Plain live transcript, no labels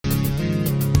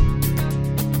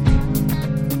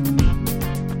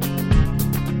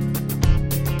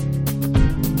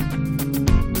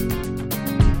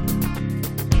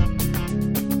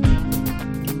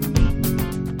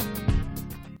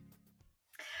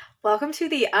Welcome to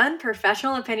the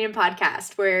Unprofessional Opinion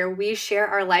Podcast, where we share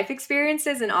our life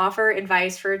experiences and offer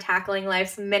advice for tackling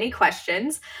life's many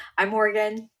questions. I'm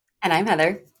Morgan. And I'm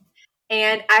Heather.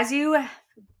 And as you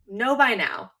know by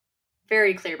now,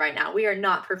 very clear by now, we are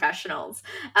not professionals.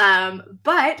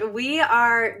 But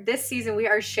this season, we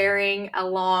are sharing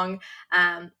along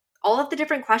all of the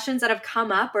different questions that have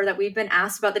come up or that we've been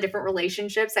asked about the different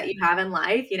relationships that you have in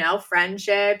life,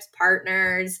 friendships,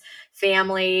 partners,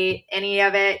 family, any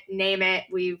of it, name it,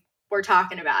 we're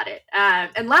talking about it.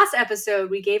 And last episode,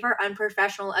 we gave our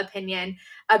unprofessional opinion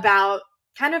about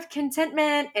kind of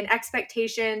contentment and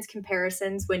expectations,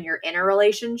 comparisons when you're in a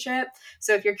relationship.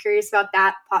 So if you're curious about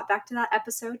that, pop back to that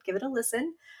episode, give it a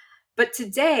listen. But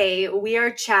today we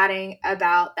are chatting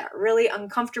about that really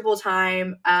uncomfortable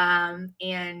time and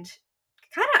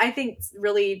kind of, I think,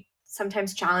 really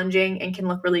sometimes challenging and can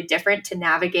look really different to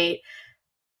navigate.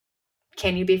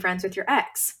 Can you be friends with your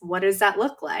ex? What does that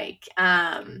look like?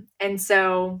 And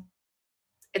so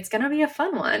it's going to be a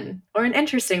fun one or an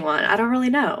interesting one. I don't really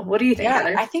know. What do you think,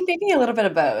 Heather? I think maybe a little bit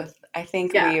of both. I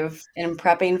think we've, in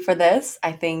prepping for this,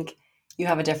 I think you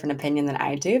have a different opinion than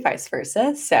I do, vice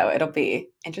versa. So it'll be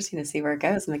interesting to see where it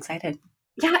goes. I'm excited.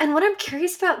 Yeah, and what I'm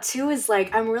curious about too is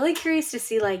I'm really curious to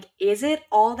see is it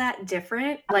all that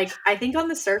different? I think on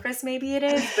the surface maybe it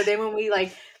is, but then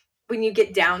when you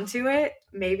get down to it,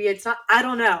 maybe it's not. I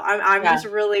don't know. I'm just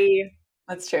really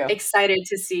That's true. excited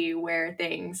to see where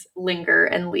things linger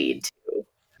and lead to.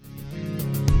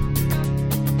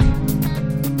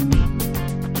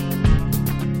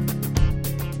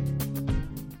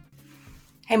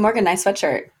 Hey, Morgan, nice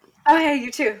sweatshirt. Oh, hey, you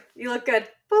too. You look good.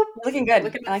 Boop. Looking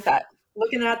good. I like that.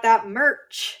 Looking at that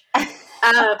merch.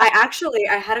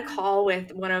 I had a call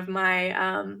with one of my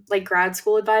grad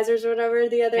school advisors or whatever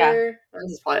the other.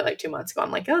 This is probably 2 months ago.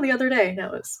 I'm like, oh, the other day. No,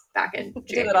 it was back in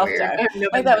January.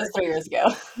 That was 3 years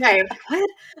ago. Right. What?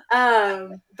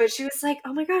 But she was like,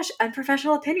 oh my gosh,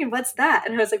 unprofessional opinion. What's that?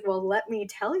 And I was like, well, let me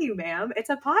tell you, ma'am. It's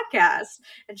a podcast.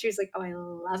 And she was like, oh, I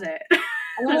love it.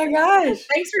 Oh my gosh.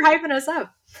 Thanks for hyping us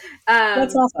up.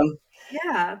 That's awesome.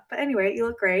 Yeah. But anyway, you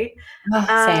look great.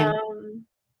 Same.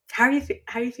 How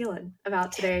are you feeling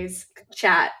about today's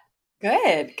chat?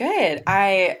 Good.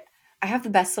 I have the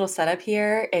best little setup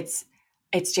here. It's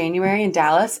January in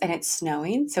Dallas and it's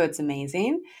snowing, so it's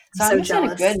amazing. So I'm just in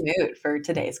a good mood for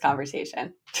today's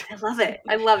conversation. I love it.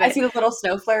 I see the little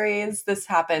snow flurries. This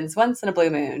happens once in a blue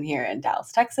moon here in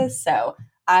Dallas, Texas. So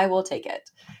I will take it.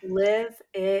 Live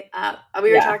it up.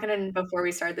 We were talking before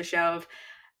we started the show.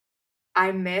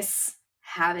 I miss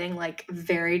having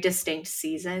very distinct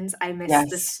seasons. I miss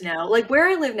the snow. Where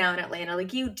I live now in Atlanta,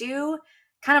 you do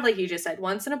kind of like you just said,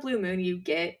 once in a blue moon, you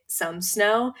get some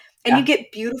snow and you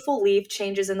get beautiful leaf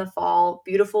changes in the fall,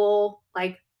 beautiful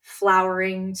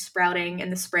flowering, sprouting in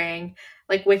the spring,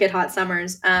 wicked hot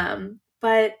summers.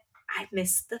 But I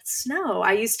miss the snow.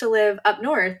 I used to live up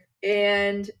north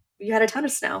and you had a ton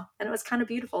of snow and it was kind of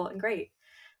beautiful and great.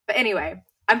 But anyway,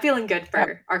 I'm feeling good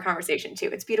for our conversation too.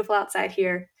 It's beautiful outside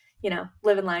here,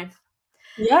 living life.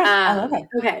 Yeah, I love it.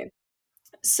 Okay.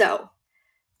 So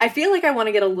I feel like I want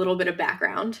to get a little bit of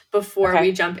background before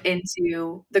we jump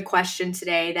into the question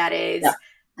today. That is,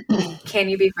 can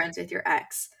you be friends with your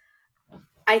ex?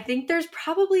 I think there's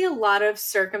probably a lot of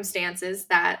circumstances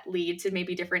that lead to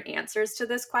maybe different answers to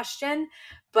this question.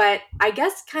 But I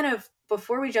guess kind of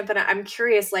before we jump in, I'm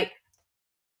curious,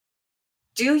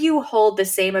 do you hold the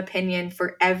same opinion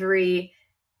for every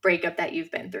breakup that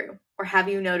you've been through? Or have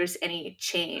you noticed any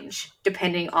change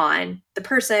depending on the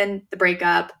person, the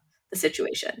breakup, the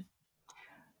situation?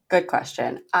 Good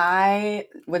question. I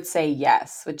would say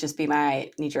yes, would just be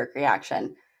my knee-jerk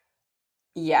reaction.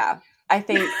 Yeah. I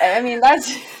mean, that's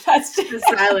just the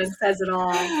silence says it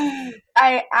all.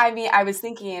 I mean, I was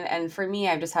thinking, and for me,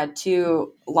 I've just had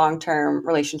 2 long-term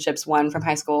relationships, one from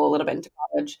high school, a little bit into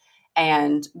college,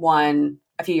 and one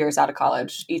a few years out of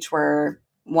college. Each were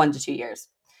 1 to 2 years.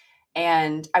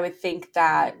 And I would think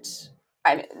that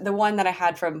the one that I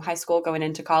had from high school going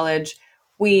into college,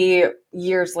 we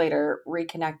years later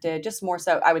reconnected, just more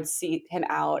so I would see him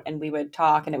out and we would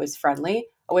talk and it was friendly.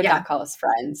 I would not call us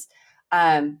friends.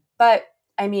 But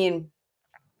I mean,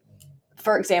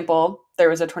 for example, there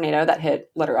was a tornado that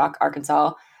hit Little Rock,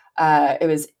 Arkansas. It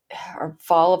was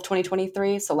fall of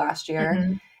 2023, so last year.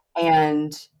 Mm-hmm.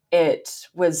 And it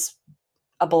was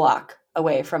a block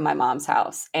away from my mom's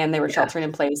house and they were sheltering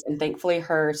in place. And thankfully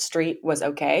her street was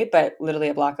okay, but literally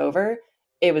a block over,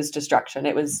 it was destruction.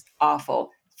 It was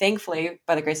awful. Thankfully,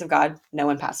 by the grace of God, no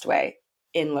one passed away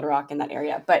in Little Rock in that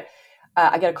area. But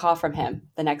I get a call from him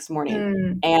the next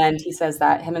morning and he says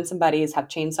that him and some buddies have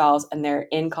chainsaws and they're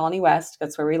in Colony West.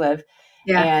 That's where we live.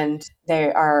 Yeah. and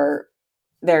they're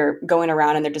going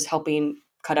around and they're just helping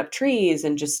cut up trees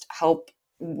and just help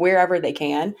wherever they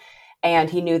can. And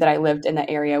he knew that I lived in the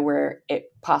area where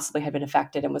it possibly had been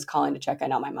affected and was calling to check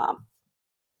in on my mom.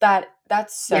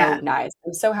 That's so Yeah. nice.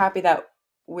 I'm so happy that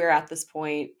we're at this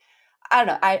point. I don't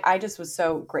know. I just was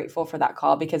so grateful for that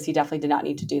call because he definitely did not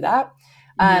need to do that.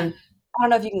 Mhm. I don't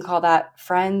know if you can call that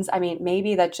friends. I mean,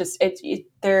 maybe that's just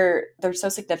they're so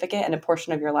significant in a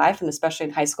portion of your life, and especially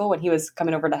in high school when he was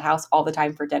coming over to the house all the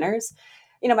time for dinners.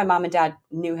 My mom and dad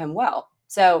knew him well,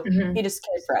 so he Mhm. just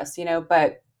cared for us.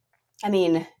 But I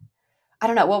mean, I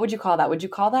don't know. What would you call that? Would you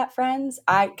call that friends?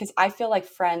 Because I feel like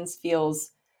friends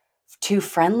feels too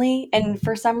friendly, and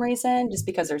for some reason, just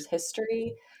because there's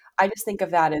history, I just think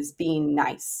of that as being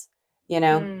nice. You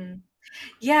know? Mm.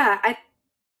 Yeah,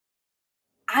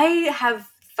 I have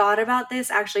thought about this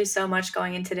actually so much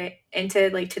going into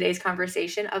like today's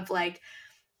conversation of like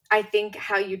I think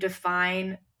how you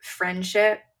define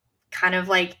friendship kind of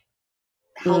like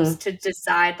helps Mm, to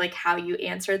decide like how you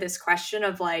answer this question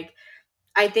of like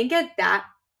I think at that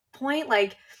point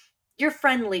like you're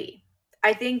friendly.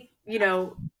 I think,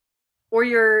 or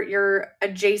you're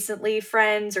adjacently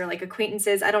friends or like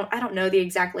acquaintances. I don't know the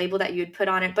exact label that you'd put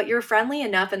on it, but you're friendly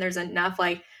enough and there's enough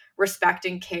like respect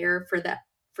and care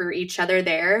for each other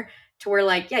there to where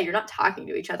like yeah, you're not talking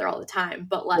to each other all the time,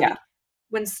 but yeah, like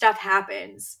when stuff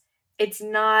happens, it's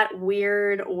not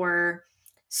weird or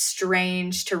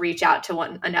strange to reach out to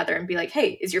one another and be like,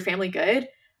 "Hey, is your family good?"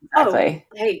 "Oh, exactly.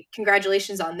 hey,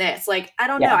 congratulations on this." Like, I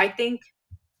don't know. Yeah, I think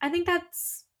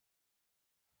that's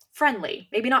friendly.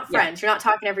 Maybe not yeah. friends. You're not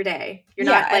talking every day. You're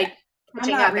Yeah, not and like I'm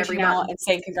catching not up every reaching out month. and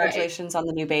saying Right. congratulations on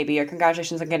the new baby or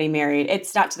congratulations on getting married.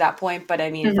 It's not to that point, but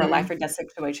I mean, for a life Mhm. or death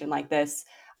situation like this,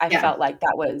 I Yeah. felt like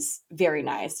that was very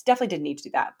nice. Definitely didn't need to do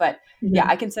that. But yeah,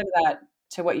 I Mhm. consider that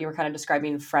to what you were kind of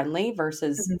describing friendly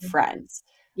versus Mhm. friends.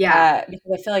 Yeah.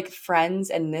 Because I feel like friends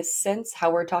in this sense,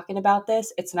 how we're talking about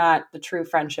this, it's not the true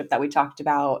friendship that we talked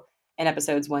about in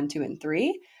episodes 1, 2, and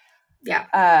 3.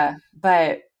 Yeah.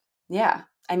 But yeah,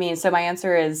 I mean, so my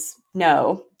answer is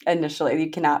no. Initially, you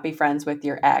cannot be friends with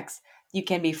your ex. You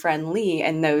can be friendly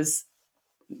in those,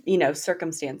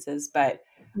 circumstances, but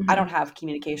I don't Mhm. have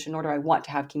communication, nor do I want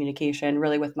to have communication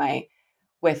really with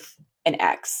an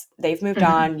ex. They've moved Mhm.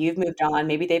 on, you've moved on,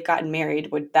 maybe they've gotten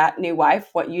married. Would that new wife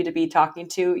want you to be talking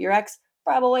to your ex?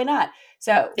 Probably not.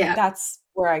 So Yeah. that's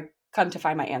where I come to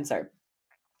find my answer.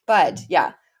 But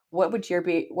yeah, what would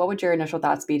your initial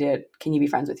thoughts be to can you be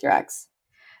friends with your ex?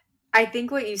 I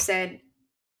think what you said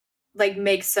like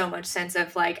makes so much sense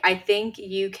of like I think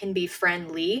you can be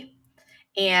friendly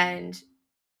and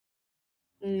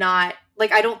not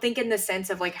like I don't think in the sense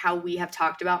of like how we have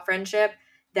talked about friendship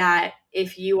that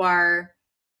if you are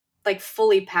like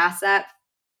fully past that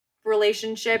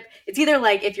relationship, it's either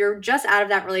like if you're just out of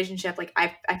that relationship, like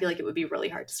I feel like it would be really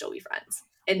hard to still be friends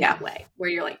in Yeah. that way, where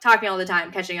you're like talking all the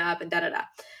time, catching up and da da da.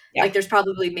 Yeah. Like there's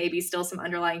probably maybe still some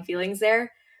underlying feelings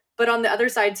there. But on the other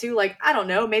side too, like I don't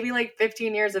know, maybe like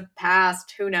 15 years have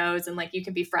passed, who knows, and like you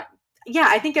can be friends. Yeah,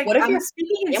 I think What if I'm your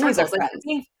speaking in families are circles. Like friends?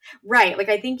 being right, like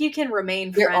I think you can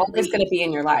remain You're always friendly. gonna be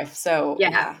in your life, so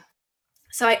Yeah. yeah.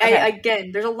 So I Okay.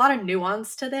 again, there's a lot of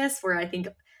nuance to this where I think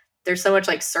there's so much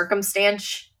like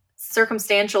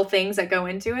circumstantial things that go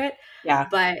into it, Yeah.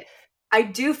 but I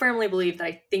do firmly believe that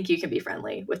I think you can be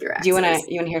friendly with your Do you wanna exes.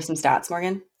 you wanna hear some stats,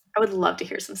 Morgan? I would love to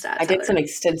hear some I stats, did some Heather.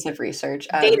 extensive research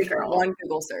Data of girl. one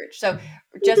Google search. So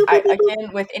Beep, just boop, boop, beep, boop.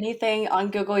 again, with anything on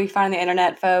Google you find on the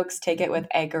internet, folks, take it with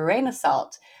a grain of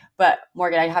salt. But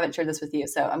Morgan, I haven't shared this with you,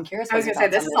 so I'm curious I what was your gonna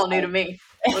say thoughts this on is this all new to me.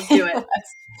 Let's do it. are.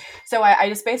 So I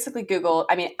just basically Googled,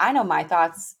 I mean, I know my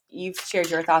thoughts. You've shared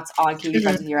your thoughts on can you be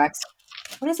friends Mhm. with your ex?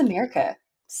 What does America What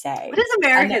say? does I know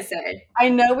America say? I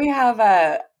know we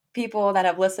have people that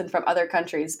have listened from other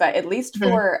countries, but at least Mhm.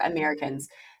 for Americans,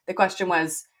 the question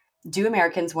was, do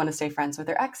Americans want to stay friends with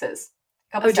their exes?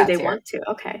 A couple Oh, do they stats here. want to?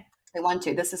 Okay. They want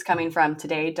to. This is coming from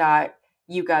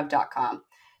today.yougov.com.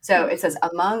 So Hmm. it says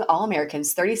among all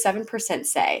Americans, 37%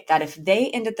 say that if they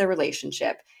ended their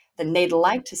relationship, then they'd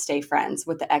like to stay friends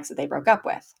with the ex that they broke up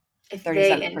with. If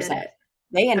they ended 37%. it.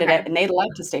 They ended Okay. it and they'd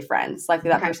like to stay friends. Likely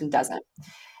that Okay. person doesn't.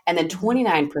 And then Mhm.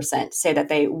 29% say that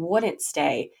they wouldn't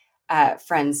stay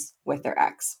friends with their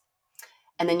ex.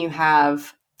 And then you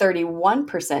have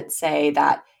 31% say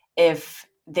that if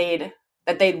they'd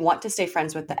want to stay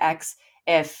friends with the ex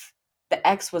if the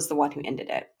ex was the one who ended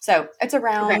it. So it's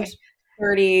around Okay.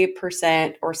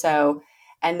 30% or so.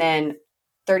 And then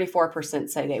 34%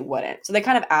 say they wouldn't. So they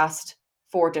kind of asked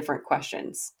four different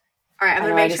questions. All right. I'm I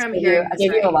gonna know I make sure just I'm gave you hearing I this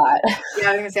gave you a right. lot. Yeah,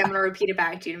 I was gonna say I'm gonna repeat it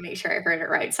back to you to make sure I heard it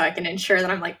right so I can ensure that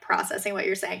I'm like processing what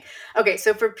you're saying. Okay,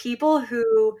 so for people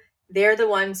who they're the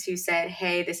ones who said,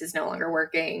 hey, this is no longer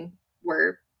working.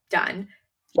 We're done.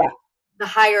 Yeah. The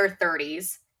higher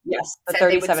 30s Yes, the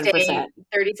said they would stay 37%.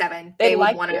 37. They'd They would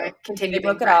like want to. to continue They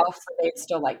being broke it friends. off, but they'd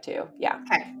still like to. Yeah.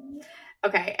 Okay.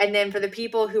 Okay. And then for the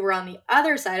people who were on the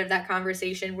other side of that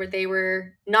conversation, where they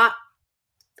were not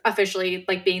officially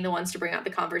like being the ones to bring out the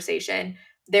conversation,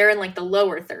 they're in like the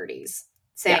lower 30s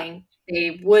saying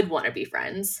they would want to be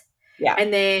friends. Yeah.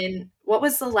 And then what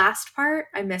was the last part?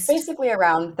 I missed. Basically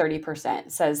around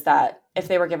 30% says that if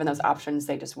they were given those options,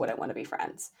 they just wouldn't want to be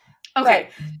friends. Okay.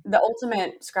 But the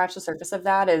ultimate scratch the surface of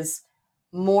that is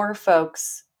more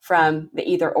folks from the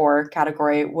either or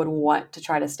category would want to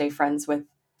try to stay friends with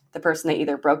the person they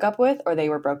either broke up with or they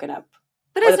were broken up.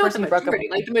 But Or it's the not the person who broke up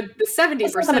majority. with Like the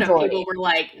 70% of majority. people were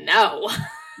like, no.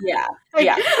 Yeah. Like,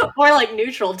 Yeah. or like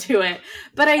neutral to it.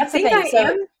 But I That's the think thing. I So,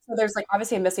 am. so there's like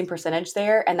obviously a missing percentage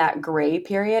there, and that gray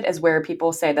period is where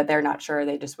people say that they're not sure,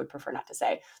 they just would prefer not to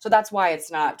say. So that's why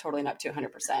it's not totally up to 100%.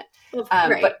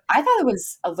 Right. But I thought it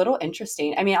was a little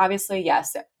interesting. I mean, obviously,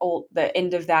 yes, the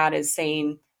end of that is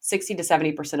saying 60 to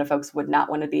 70% of folks would not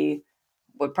want to be,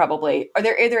 would probably, or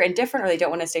they're either indifferent or they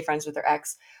don't want to stay friends with their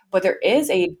ex. But there is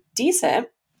a decent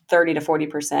 30 to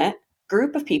 40%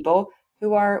 group of people who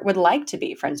would like to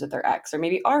be friends with their ex or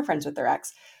maybe are friends with their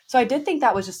ex. So I did think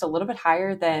that was just a little bit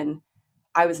higher than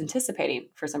I was anticipating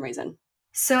for some reason.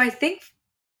 So I think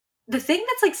the thing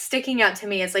that's like sticking out to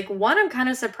me is like, one, I'm kind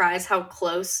of surprised how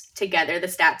close together the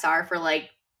stats are for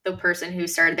like the person who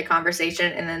started the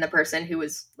conversation and then the person who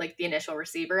was like the initial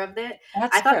receiver of it.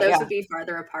 That's I thought true, those yeah. would be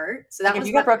farther apart. So that Like if was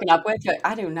you get broken up with,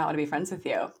 I do not want to be friends with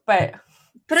you. But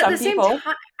at some the same people,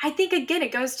 time, I think again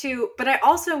it goes to, but I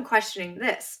also am questioning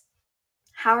this.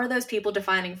 How are those people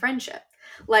defining friendship?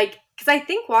 Like, because I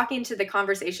think walking into the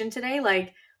conversation today,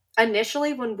 like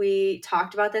initially when we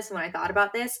talked about this and when I thought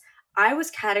about this, I was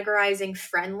categorizing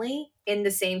friendly in the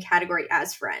same category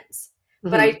as friends.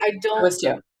 But I don't was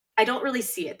too. I don't really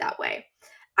see it that way.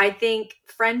 I think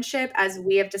friendship, as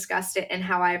we have discussed it and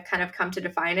how I've kind of come to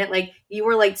define it, like you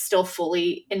were like still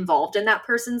fully involved in that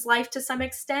person's life to some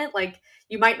extent. Like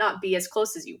you might not be as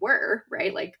close as you were,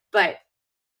 right? Like, but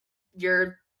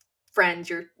you're friends,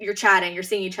 you're chatting, you're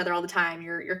seeing each other all the time,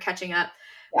 you're catching up.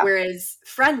 Yeah. Whereas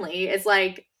friendly is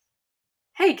like,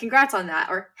 hey, congrats on that,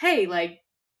 or hey, like,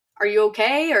 are you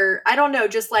okay? Or I don't know,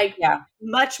 just like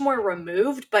much more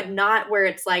removed, but not where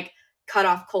it's like cut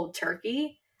off cold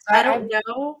turkey. I don't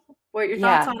know what your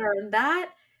thoughts on are on that,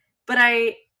 but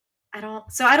I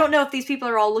don't know if these people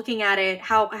are all looking at it.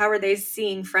 How are they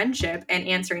seeing friendship and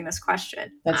answering this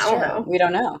question? That's I don't true. know. We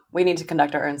don't know. We need to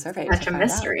conduct our own survey Such to a find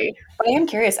mystery. out. But I am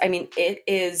curious. I mean, it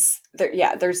is there.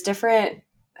 Yeah, there's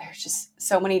just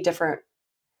so many different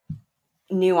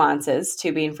nuances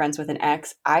to being friends with an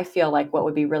ex. I feel like what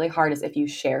would be really hard is if you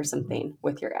share something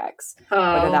with your ex,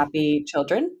 whether that be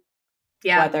children,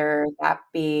 whether that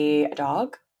be a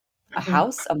dog, a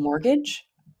house, a mortgage,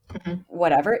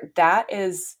 whatever. That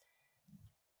is.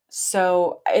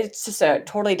 So it's just a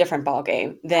totally different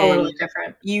ballgame than Totally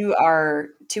different. You are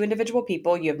two individual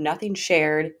people. You have nothing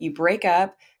shared. You break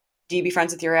up. Do you be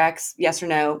friends with your ex? Yes or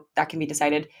no? That can be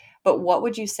decided. But what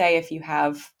would you say if you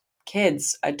have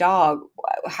kids, a dog?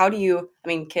 How do you? I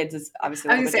mean, kids is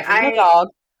obviously a little bit different than a dog.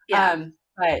 Yeah.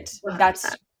 But 100%.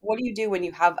 that's what do you do when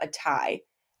you have a tie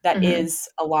that is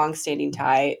a long-standing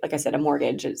tie? Like I said, a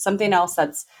mortgage. It's something else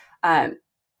that's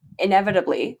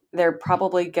inevitably they're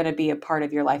probably going to be a part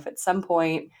of your life at some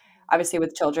point. Obviously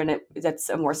with children that's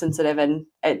a more sensitive and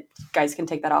guys can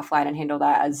take that offline and handle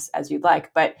that as you'd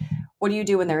like. But what do you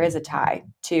do when there is a tie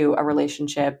to a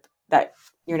relationship that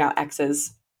you're now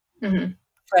exes,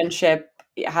 friendship?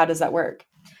 How does that work?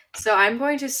 So I'm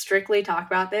going to strictly talk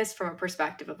about this from a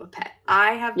perspective of a pet.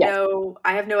 I have no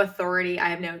authority, I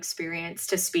have no experience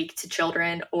to speak to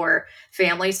children or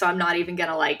family, so I'm not even going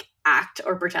to like act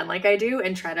or pretend like I do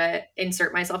and try to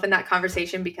insert myself in that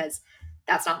conversation because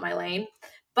that's not my lane.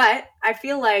 But I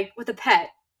feel like with a pet,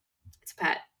 it's a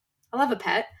pet. I love a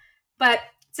pet, but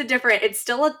it's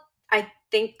still I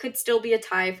think could still be a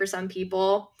tie for some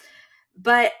people.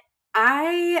 But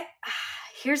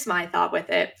here's my thought with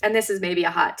it, and this is maybe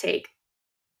a hot take.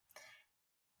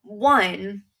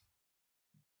 One,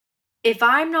 if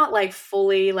I'm not like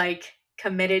fully like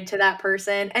committed to that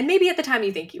person, and maybe at the time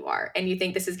you think you are, and you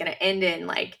think this is going to end in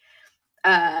like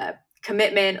a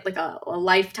commitment, like a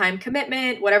lifetime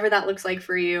commitment, whatever that looks like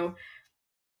for you,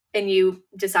 and you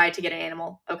decide to get an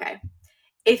animal, okay.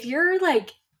 If you're like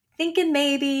thinking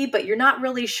maybe, but you're not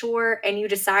really sure, and you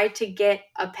decide to get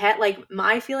a pet, like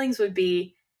my feelings would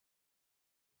be,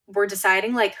 we're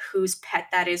deciding like whose pet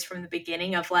that is from the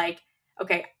beginning of like,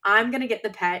 okay, I'm going to get the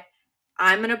pet.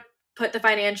 I'm going to put the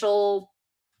financial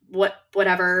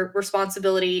whatever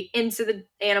responsibility into the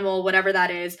animal, whatever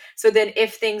that is. So then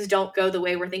if things don't go the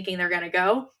way we're thinking they're going to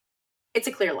go, it's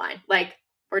a clear line. Like,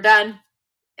 we're done.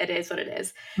 It is what it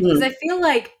is. Because I feel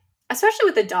like, especially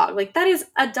with a dog, like that is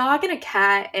a dog and a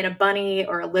cat and a bunny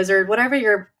or a lizard, whatever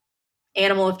your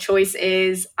animal of choice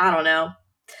is. I don't know.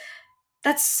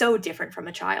 That's so different from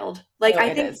a child. Like, Oh, I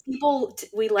it think is. people,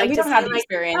 we And like we to don't say, have the like,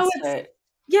 oh, experience it's, to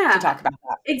yeah, talk about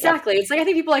that. Yep. exactly. It's like, I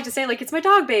think people like to say, like, it's my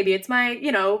dog baby, it's my,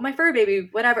 my fur baby,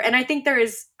 whatever. And I think there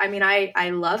is, I mean, I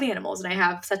love animals and I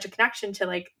have such a connection to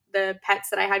like the pets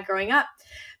that I had growing up.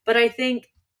 But I think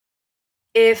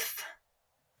if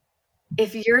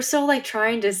you're so like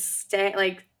trying to stay,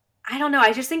 like, I don't know,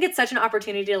 I just think it's such an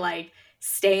opportunity to like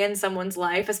stay in someone's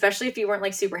life, especially if you weren't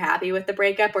like super happy with the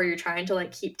breakup, or you're trying to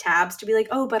like keep tabs to be like,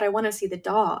 oh, but I want to see the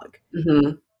dog.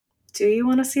 Mm-hmm. Do you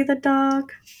want to see the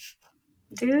dog?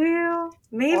 Do you?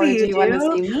 Maybe Or do you you want to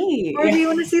do. see me? Or do you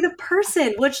want to see the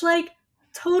person? Which, like,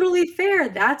 totally fair.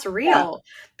 That's Yeah. real.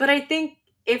 But I think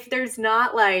if there's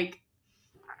not like,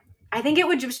 I think it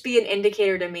would just be an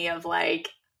indicator to me of like,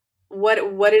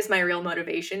 what is my real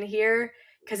motivation here?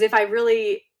 Because if I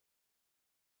really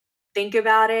think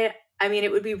about it, I mean,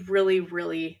 it would be really,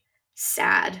 really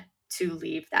sad to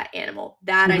leave that animal.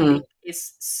 That I Mm-hmm. think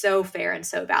is so fair and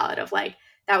so valid. Of like,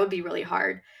 that would be really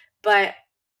hard. But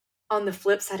on the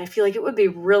flip side, I feel like it would be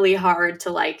really hard to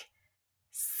like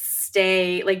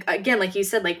stay, like, again, like you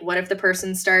said, like, what if the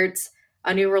person starts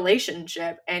a new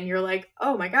relationship and you're like,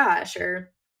 oh my gosh,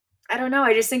 or I don't know.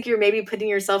 I just think you're maybe putting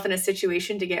yourself in a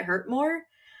situation to get hurt more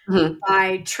Mm-hmm.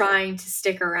 by trying to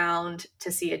stick around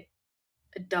to see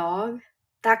a dog.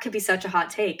 That could be such a hot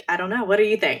take. I don't know. What do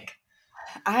you think?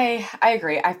 I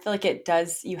agree. I feel like it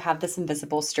does. You have this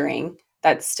invisible string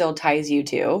that still ties you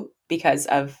to because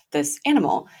of this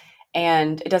animal,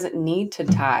 and it doesn't need to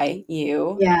tie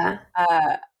you. Yeah.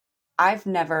 Uh, I've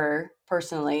never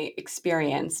personally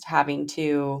experienced having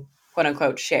to quote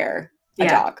unquote share a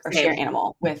Yeah. dog or share Same. an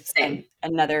animal with Same.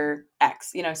 another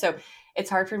ex, so it's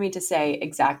hard for me to say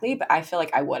exactly, but I feel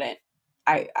like I wouldn't.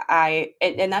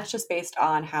 And that's just based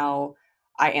on how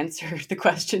I answered the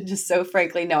question. Just so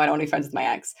frankly, no, I don't want to be friends with my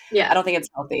ex. I Yeah. don't think it's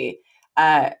healthy.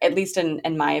 At least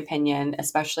in my opinion,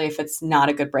 especially if it's not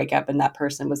a good breakup and that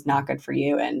person was not good for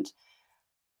you and,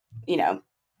 you know,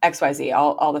 XYZ,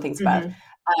 all the things above.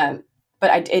 Hmm. Um,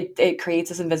 but it creates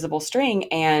this invisible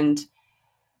string. And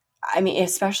I mean,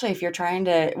 especially if you're trying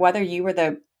to, whether you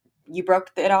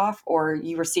broke it off or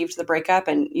you received the breakup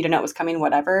and you didn't know it was coming,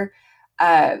 whatever.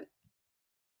 Uh,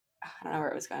 I don't know where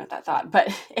it was going with that thought, but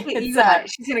You it's, got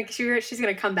it. She's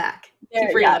gonna come back. Keep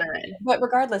yeah, reeling her in. but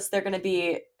regardless, they're going to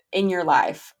be in your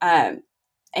life.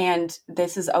 And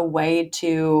this is a way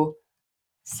to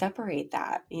separate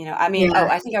that, I mean, Yeah.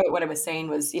 I think what I was saying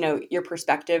was, your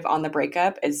perspective on the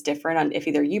breakup is different on if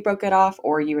either you broke it off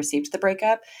or you received the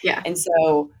breakup. Yeah. And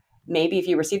so maybe if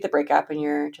you receive the breakup and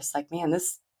you're just like, man,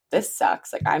 this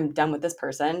sucks, like I'm done with this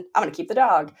person, I'm gonna keep the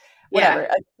dog, Yeah. whatever.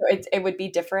 So it would be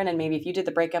different. And maybe if you did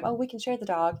the breakup, oh, we can share the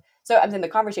dog. So I mean, the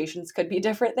conversations could be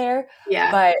different there.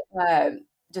 Yeah. But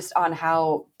just on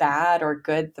how bad or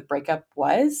good the breakup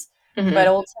was. But Hmm.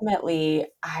 ultimately,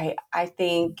 I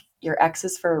think your ex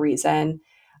is for a reason.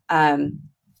 Um,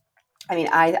 I mean,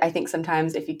 I think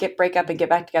sometimes if you break up and get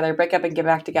back together, break up and get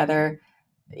back together,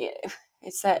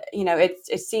 it's that,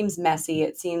 it seems messy.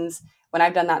 It seems, when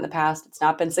I've done that in the past, it's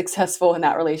not been successful in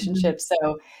that Mhm. relationship.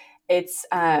 So it's,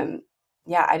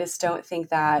 yeah, I just don't think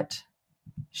that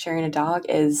sharing a dog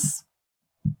is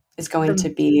going The to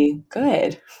be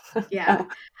good. Yeah. No.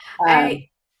 I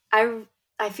Um,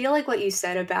 I I feel like what you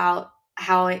said about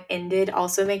how it ended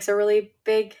also makes a really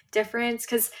big difference.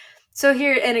 Cause so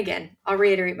here, and again, I'll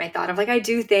reiterate my thought of like, I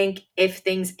do think if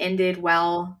things ended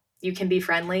well, you can be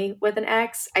friendly with an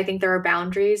ex. I think there are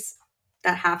boundaries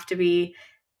that have to be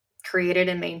created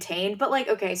and maintained. But like,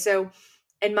 okay, so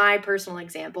in my personal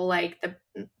example, like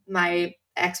my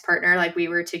ex-partner, like we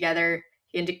were together,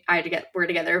 he and I had to get we're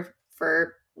together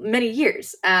for many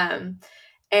years.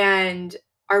 And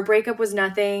our breakup was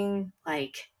nothing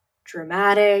like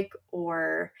dramatic,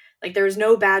 or like there was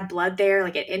no bad blood there.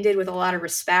 Like it ended with a lot of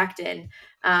respect and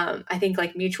I think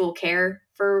like mutual care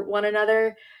for one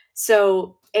another.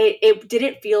 So it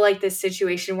didn't feel like this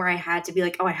situation where I had to be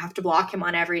like, oh, I have to block him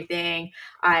on everything.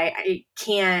 I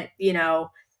can't,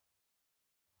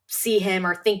 see him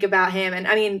or think about him. And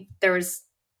I mean,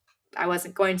 I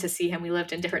wasn't going to see him. We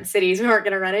lived in different cities. We weren't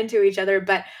going to run into each other.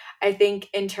 But I think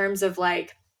in terms of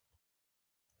like,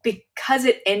 because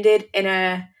it ended in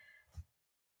a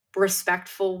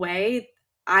respectful way,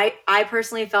 I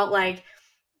personally felt like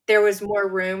there was more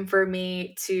room for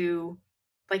me to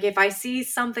Like if I see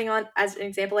something on, as an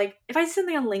example, like if I see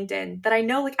something on LinkedIn that I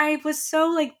know, like I was so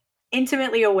like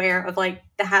intimately aware of like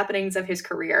the happenings of his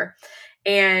career.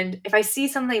 And if I see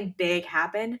something big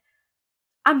happen,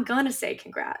 I'm gonna say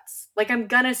congrats. Like I'm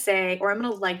gonna say, or I'm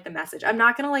gonna like the message. I'm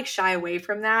not gonna like shy away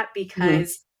from that Mhm.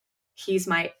 because he's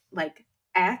my like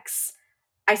ex.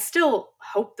 I still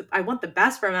hope I want the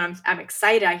best for him. And I'm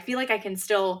excited. I feel like I can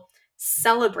still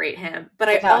celebrate him, but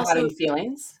I Without also, having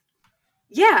feelings.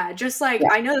 yeah, just like, Yeah.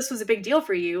 I know this was a big deal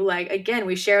for you. Like, again,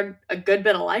 we shared a good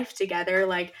bit of life together.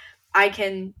 Like, I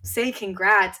can say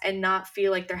congrats and not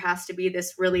feel like there has to be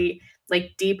this really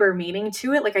like deeper meaning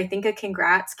to it. Like, I think a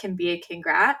congrats can be a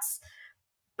congrats,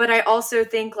 but I also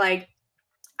think like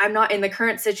I'm not in the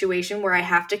current situation where I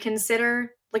have to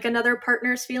consider like another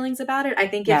partner's feelings about it. I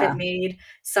think if it Yeah. made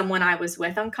someone I was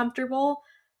with uncomfortable,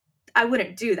 I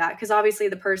wouldn't do that because obviously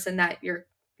the person that you're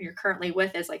currently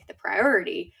with is like the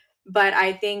priority. But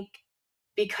I think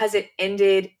because it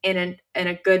ended in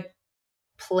a good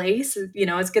place, you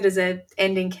know, as good as an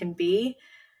ending can be,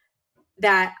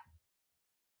 that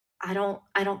I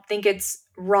don't think it's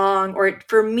wrong, or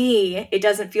for me, it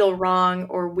doesn't feel wrong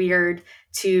or weird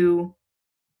to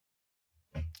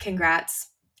congrats.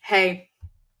 Hey,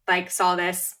 like saw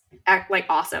this, act like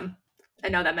awesome. I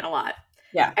know that meant a lot.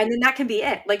 Yeah. And then that can be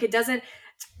it. Like it doesn't,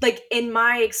 like in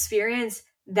my experience,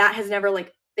 that has never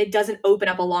like, it doesn't open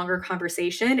up a longer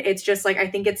conversation. It's just like I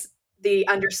think it's the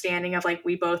understanding of like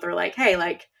we both are like, hey,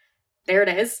 like there it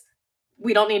is.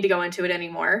 We don't need to go into it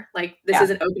anymore. Like this Yeah.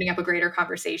 isn't opening up a greater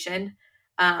conversation.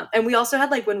 And we also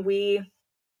had like when we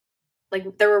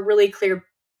like there were really clear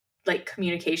like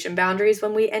communication boundaries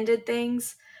when we ended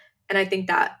things, and I think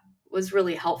that was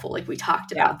really helpful. Like we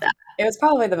talked Yeah. about that. It was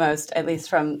probably the most, at least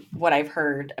from what I've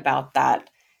heard about that,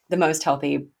 the most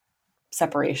healthy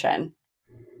separation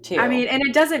I mean, too. and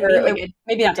it doesn't Or mean like it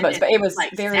maybe not the most, didn't but it was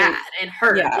like sad very, and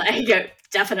hurt. yeah. Like it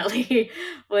definitely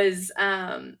was.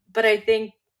 But I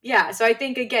think, yeah. So I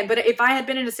think again, but if I had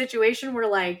been in a situation where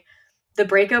like the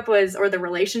breakup was or the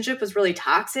relationship was really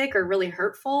toxic or really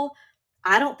hurtful,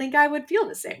 I don't think I would feel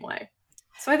the same way.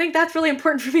 So I think that's really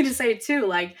important for me to say too.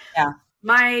 Like Yeah.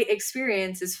 my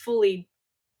experience is fully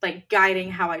like guiding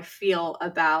how I feel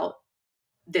about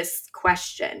this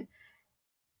question.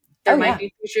 There Oh, might yeah.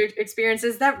 be future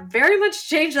experiences that very much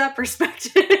change that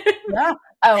perspective. Yeah.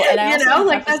 Oh, and I You also know, want to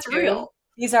like preface that's too, real.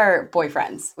 these are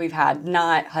boyfriends we've had,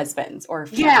 not husbands or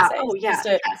Yeah. fiancés. Oh, Just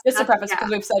yeah. to Yes. just to That's, preface, yeah.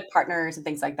 because we've said partners and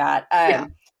things like that. Yeah.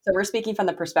 So we're speaking from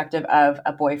the perspective of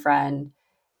a boyfriend.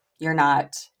 You're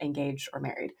not engaged or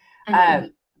married. Mhm.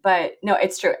 Um, but no,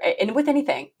 it's true. And with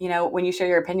anything, you know, when you share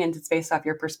your opinions, it's based off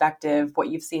your perspective, what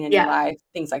you've seen in your Yeah. life,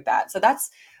 things like that. So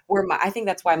that's where I think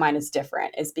that's why mine is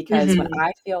different, is because when Mhm.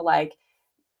 I feel like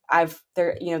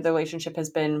the relationship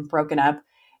has been broken up,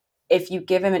 if you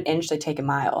give them an inch, they take a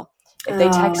mile. If they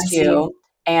Oh, I text see. you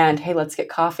and, hey, let's get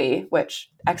coffee, which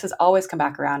exes always come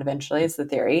back around eventually, is the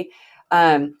theory.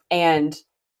 And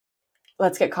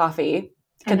let's get coffee.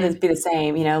 Could this Mhm. be the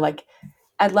same? You know, like,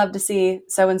 I'd love to see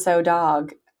so and so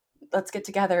dog. Let's get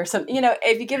together. So, you know,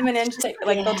 if you give them an That's inch, just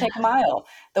like they'll yeah, take a mile.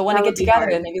 They'll want to that get would be together,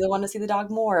 hard. and maybe they'll want to see the dog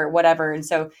more or whatever. And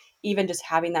so even just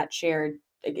having that shared,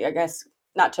 I guess,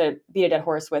 not to beat a dead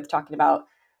horse with talking about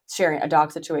sharing a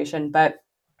dog situation, but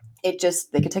they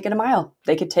could take it a mile. Mhm.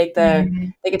 They could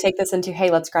take this into,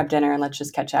 hey, let's grab dinner and let's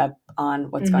just catch up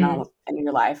on what's going Mhm. on in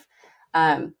your life.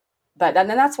 Um, but then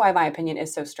that's why my opinion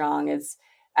is so strong. Is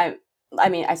I, I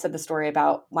mean, I said the story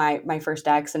about my first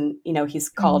ex, and you know, he's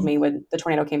called Mhm. me when the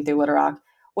tornado came through Little Rock,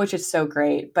 which is so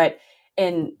great. But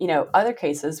in other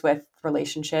cases with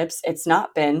relationships, it's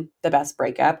not been the best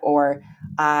breakup, or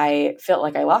I felt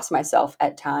like I lost myself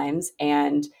at times,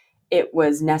 and it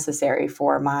was necessary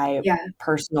for my Yeah.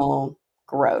 personal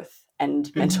growth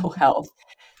and mental Mhm. health.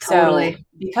 So Totally.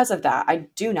 because of that, I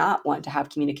do not want to have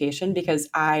communication, because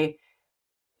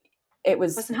it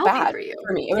was Wasn't healthy bad for you.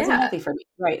 for me. It wasn't Yeah. healthy for me.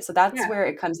 Right. So that's Yeah. where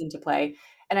it comes into play.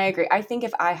 And I agree. I think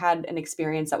if I had an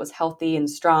experience that was healthy and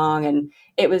strong, and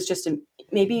it was just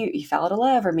maybe you fell out of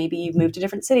love, or maybe you moved to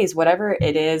different cities, whatever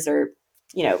it is, or,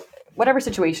 you know, whatever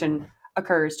situation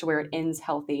occurs to where it ends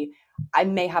healthy, I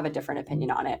may have a different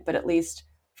opinion on it. But at least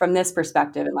from this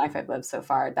perspective in life I've lived so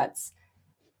far, that's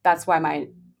why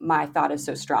my thought is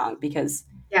so strong, because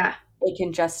Yeah. it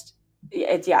can just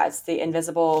it's the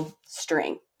invisible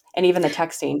string. And even the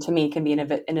texting to me can be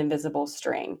an invisible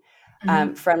string.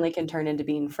 Mhm. Friendly can turn into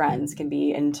being friends, can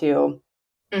be into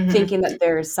Mhm. thinking that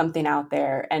there's something out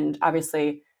there. And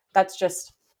obviously that's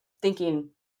just thinking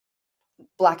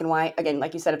black and white. Again,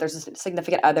 like you said, if there's a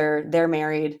significant other, they're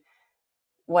married,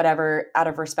 whatever, out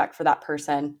of respect for that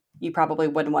person, you probably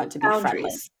wouldn't want to be friendly.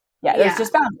 Boundaries. Yeah, there's Yeah.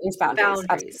 just boundaries, absolutely.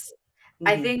 Boundaries.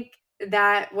 I Mhm. think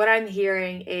that what I'm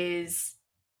hearing is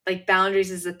like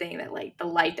boundaries is the thing that like the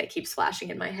light that keeps flashing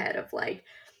in my head of like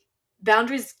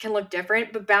boundaries can look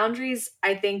different, but boundaries,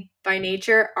 I think by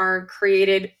nature are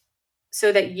created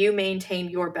so that you maintain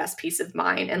your best peace of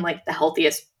mind and like the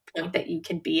healthiest point that you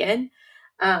can be in.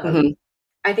 Mhm.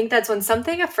 I think that's when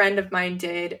something a friend of mine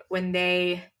did when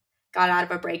they got out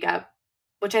of a breakup,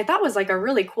 which I thought was like a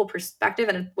really cool perspective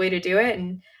and a way to do it.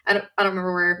 And I don't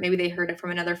remember where, maybe they heard it from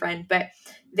another friend, but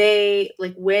they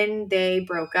like when they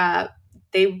broke up,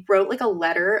 they wrote like a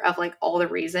letter of like all the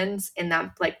reasons in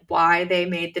that like why they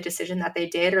made the decision that they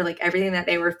did or like everything that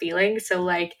they were feeling. So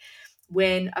like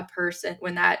when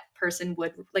that person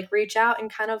would like reach out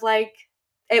and kind of like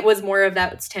it was more of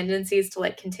that tendencies to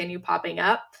like continue popping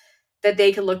up that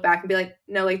they could look back and be like,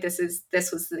 no, like this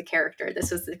was the character.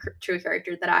 This was the true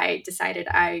character that I decided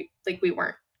I like we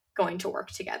weren't going to work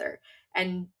together.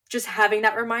 And just having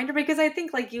that reminder because I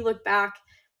think like you look back,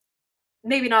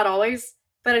 maybe not always,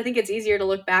 but I think it's easier to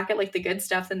look back at like the good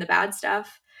stuff than the bad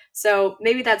stuff. So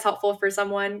maybe that's helpful for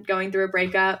someone going through a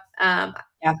breakup.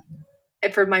 Yeah.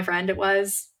 For my friend, it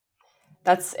was.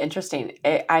 That's interesting.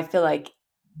 I feel like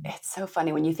it's so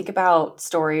funny when you think about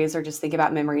stories or just think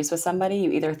about memories with somebody,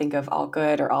 you either think of all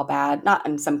good or all bad, not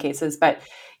in some cases, but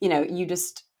you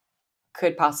just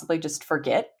could possibly just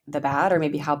forget the bad or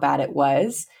maybe how bad it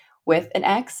was with an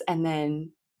ex. And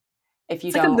then if you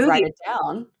It's like a don't write movie. it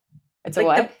down, it's a Like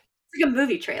what? it's like a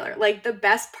movie trailer. Like the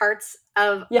best parts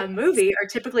of Yeah. a movie are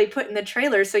typically put in the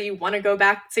trailer so you want to go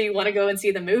back so you want to go and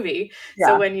see the movie.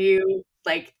 So Yeah. when you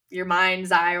like your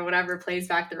mind's eye or whatever plays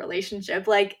back the relationship,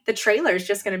 like the trailer is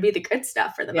just going to be the good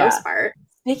stuff for the Yeah. most part.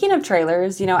 Speaking of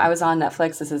trailers, I was on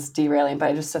Netflix. This is derailing,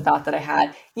 but just a thought that I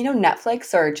had.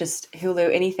 Netflix or just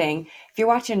Hulu, anything. If you're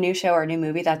watching a new show or a new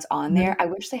movie that's on Mhm. there, I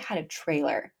wish they had a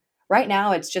trailer. Right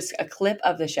now, it's just a clip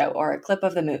of the show or a clip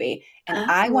of the movie, and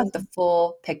I Oh. want the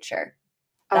full picture.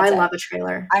 Oh, I That's it. love a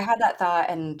trailer. I had that thought,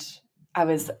 and I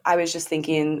was just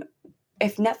thinking,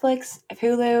 if Netflix, if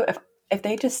Hulu, if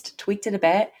they just tweaked it a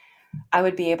bit, I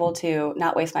would be able to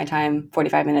not waste my time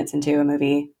 45 minutes into a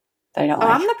movie that I don't Oh,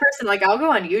 I'm like. the person like I'll go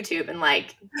on YouTube and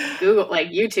like Google like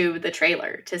YouTube the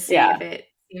trailer to see Yeah. if it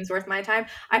seems worth my time.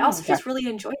 I Oh, also okay. just really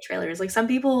enjoy trailers. Like some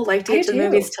people like to I do get to the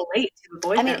movies too. too late to I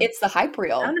avoid mean, them. it's the hype I don't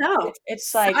reel. know.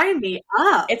 It's like Sign me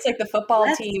up. it's like the football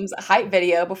Let's team's hype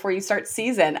video before you start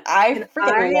season. I Can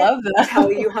freaking I love tell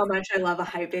them. you how much I love a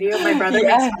hype video? My brother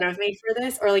makes Yeah. fun of me for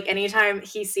this, or like anytime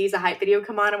he sees a hype video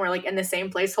come on and we're like in the same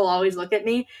place, he'll always look at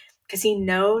me because he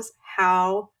knows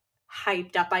how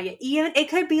hyped up I get. Even it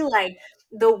could be like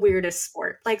the weirdest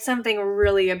sport, like something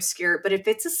really obscure, but if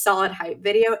it's a solid hype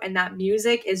video and that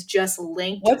music is just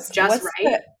linked What's just what's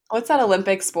right, the what's that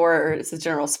Olympic sport or it's a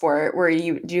general sport where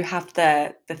you do you have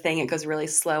the thing it goes really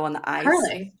slow on the ice?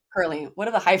 curling. Curling. What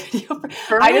are the hype video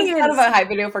for? I Curling just thought of is a hype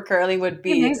video for curling would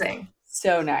be amazing.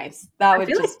 so nice. That I would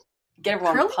feel like just get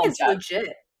everyone curling is pumped up.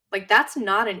 legit. Like that's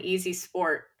not an easy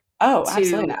sport Oh,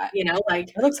 absolutely to, not. like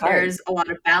It looks hard. there's a lot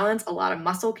of balance, a lot of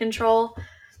muscle control.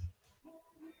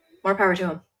 More power to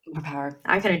him. More power.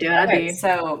 I couldn't do it. I'd Okay, be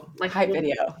so like, hype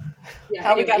video. yeah.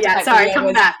 How we Anyway, got to yeah. hype Sorry, video coming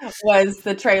was back was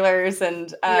the trailers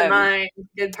and in your mind,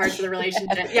 good parts of the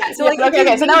relationship. Yeah. So yes, like, if okay, you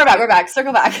okay. So now need, we're back.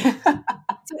 Circle back.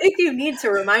 so if you need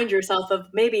to remind yourself of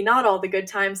maybe not all the good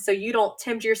times, so you don't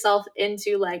tempt yourself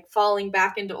into like falling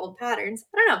back into old patterns.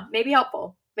 I don't know. Maybe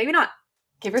helpful. Maybe not.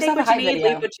 Give Take yourself a what you hype need, leave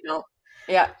video. what you don't.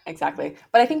 Yeah, exactly.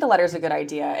 But I think the letter's a good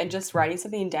idea. And just writing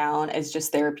something down is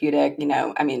just therapeutic.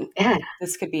 I mean, Yeah.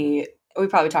 this could be, we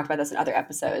probably talked about this in other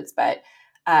episodes, but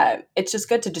it's just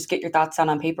good to just get your thoughts down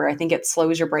on paper. I think it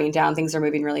slows your brain down. Things are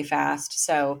moving really fast.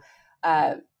 So,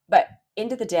 uh, but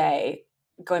end of the day,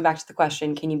 going back to the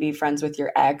question, can you be friends with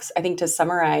your ex? I think to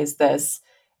summarize this,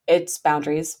 it's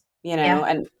boundaries, Yeah.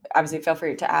 and obviously feel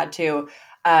free to add to.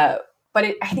 Uh, but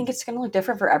I think it's going to look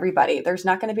different for everybody. There's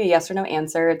not going to be a yes or no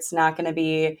answer. It's not going to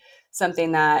be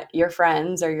something that your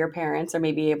friends or your parents are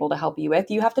maybe able to help you with.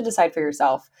 You have to decide for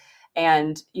yourself.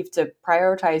 And you have to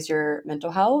prioritize your mental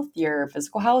health, your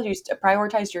physical health. You have to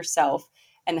prioritize yourself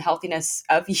and the healthiness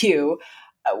of you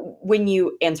when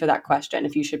you answer that question,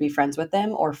 if you should be friends with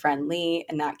them or friendly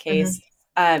in that Hmm. case.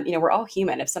 We're all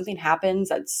human. If something happens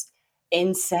that's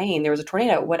insane, there was a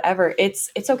tornado, whatever, it's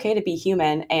okay to be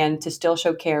human and to still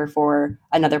show care for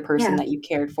another person Yeah. that you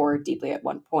cared for deeply at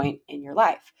one point in your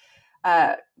life.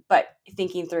 Uh, but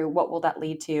thinking through what will that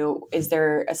lead to? Is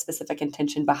there a specific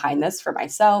intention behind this for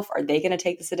myself? Are they going to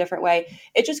take this a different way?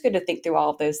 It's just good to think through all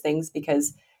of those things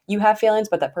because you have feelings,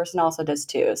 but that person also does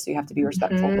too. So you have to be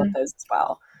respectful with Hmm. those as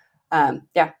well.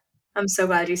 Yeah. I'm so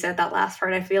glad you said that last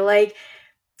part. I feel like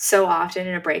so often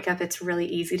in a breakup, it's really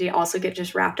easy to also get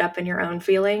just wrapped up in your own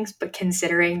feelings, but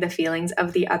considering the feelings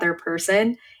of the other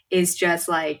person is just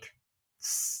like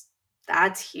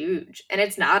that's huge. And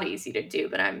it's not easy to do,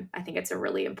 but I think it's a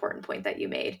really important point that you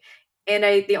made. And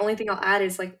the only thing I'll add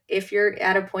is like if you're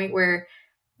at a point where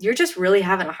you're just really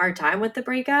having a hard time with the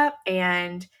breakup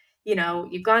and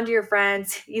you've gone to your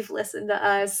friends, you've listened to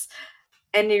us,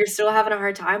 and you're still having a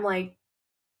hard time, like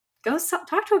go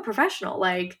talk to a professional.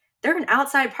 Like they're an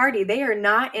outside party. They are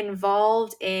not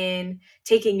involved in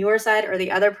taking your side or the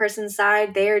other person's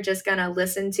side. They are just going to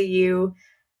listen to you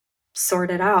sort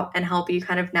it out and help you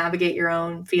kind of navigate your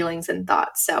own feelings and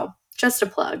thoughts. So just a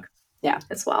plug. Yeah.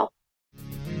 As well.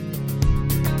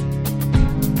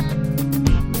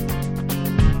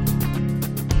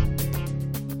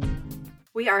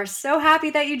 We are so happy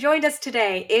that you joined us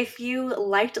today. If you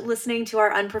liked listening to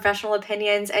our unprofessional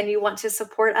opinions and you want to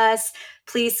support us,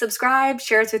 please subscribe,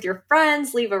 share us with your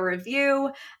friends, leave a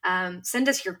review, send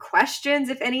us your questions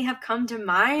if any have come to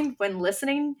mind when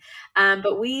listening.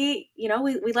 But we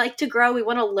like to grow. We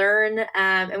want to learn,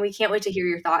 and we can't wait to hear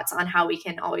your thoughts on how we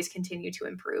can always continue to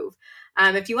improve.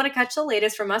 If you want to catch the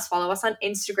latest from us, follow us on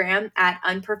Instagram at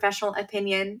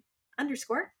unprofessionalopinion_.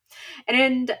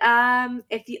 And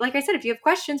if you, like I said, if you have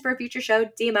questions for a future show,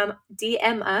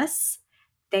 DM us.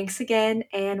 Thanks again,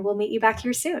 and we'll meet you back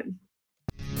here soon.